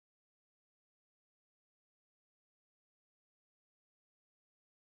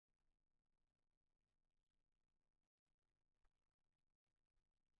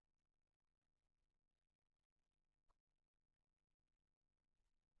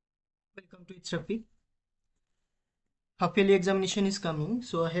Welcome to ItzRafiq. Half yearly examination is coming,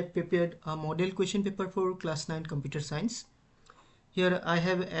 so I have prepared a model question paper for class 9 computer science. Here I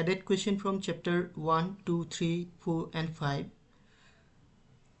have added question from chapter 1, 2, 3, 4 and 5.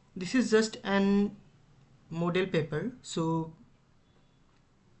 This is just an model paper, so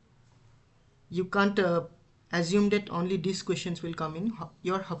you can't assume that only these questions will come in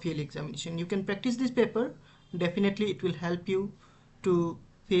your half yearly examination. You can practice this paper. Definitely it will help you to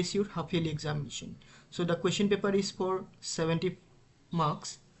face your half yearly examination. So the question paper is for 70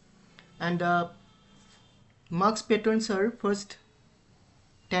 marks, and marks patterns are first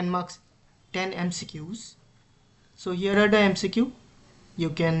 10 marks, 10 MCQs. So here are the MCQ. You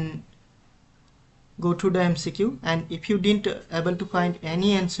can go through the MCQ, and if you didn't able to find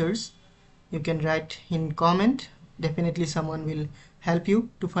any answers, you can write in comment. Definitely someone will help you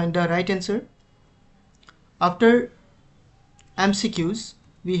to find the right answer. After MCQs,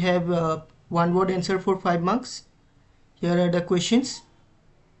 we have one word answer for 5 marks. Here are the questions.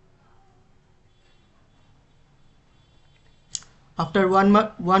 After one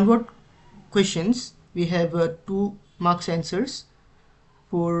word questions, we have 2 marks answers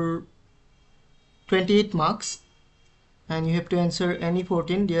for 28 marks, and you have to answer any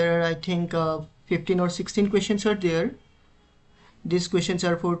 14. There are, I think, 15 or 16 questions are there. These questions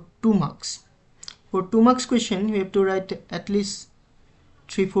are for 2 marks. For 2 marks question, you have to write at least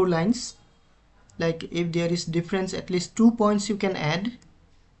 3-4 lines. Like if there is difference, at least 2 points you can add.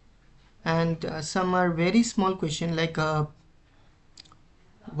 And some are very small question, like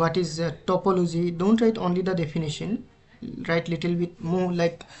what is topology. Don't write only the definition, write little bit more,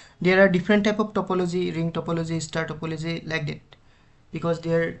 like there are different type of topology, ring topology, star topology, like that, because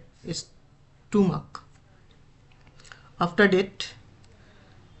there is 2 mark. After that,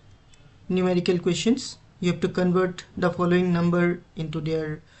 numerical questions. You have to convert the following number into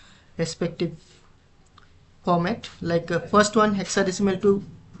their respective format, like first one hexadecimal to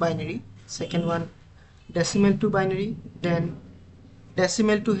binary, second one decimal to binary, then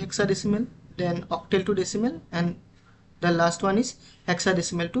decimal to hexadecimal, then octal to decimal, and the last one is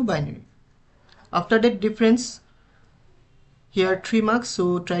hexadecimal to binary. After that, difference, here 3 marks,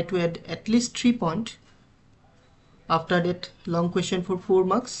 so try to add at least 3 points. After that, long question for 4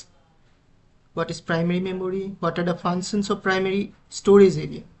 marks. What is primary memory? What are the functions of primary storage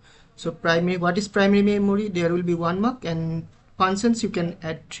area? So primary, what is primary memory? There will be 1 mark, and functions you can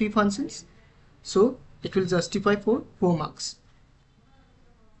add 3 functions, so it will justify for 4 marks.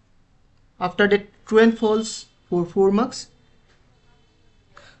 After that, true and false for 4 marks.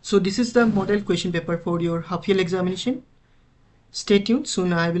 So this is the model question paper for your half year examination. Stay tuned,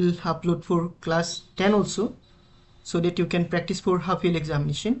 soon I will upload for class 10 also, so that you can practice for half year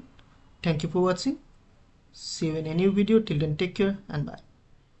examination. Thank you for watching. See you in a new video. Till then, take care and bye.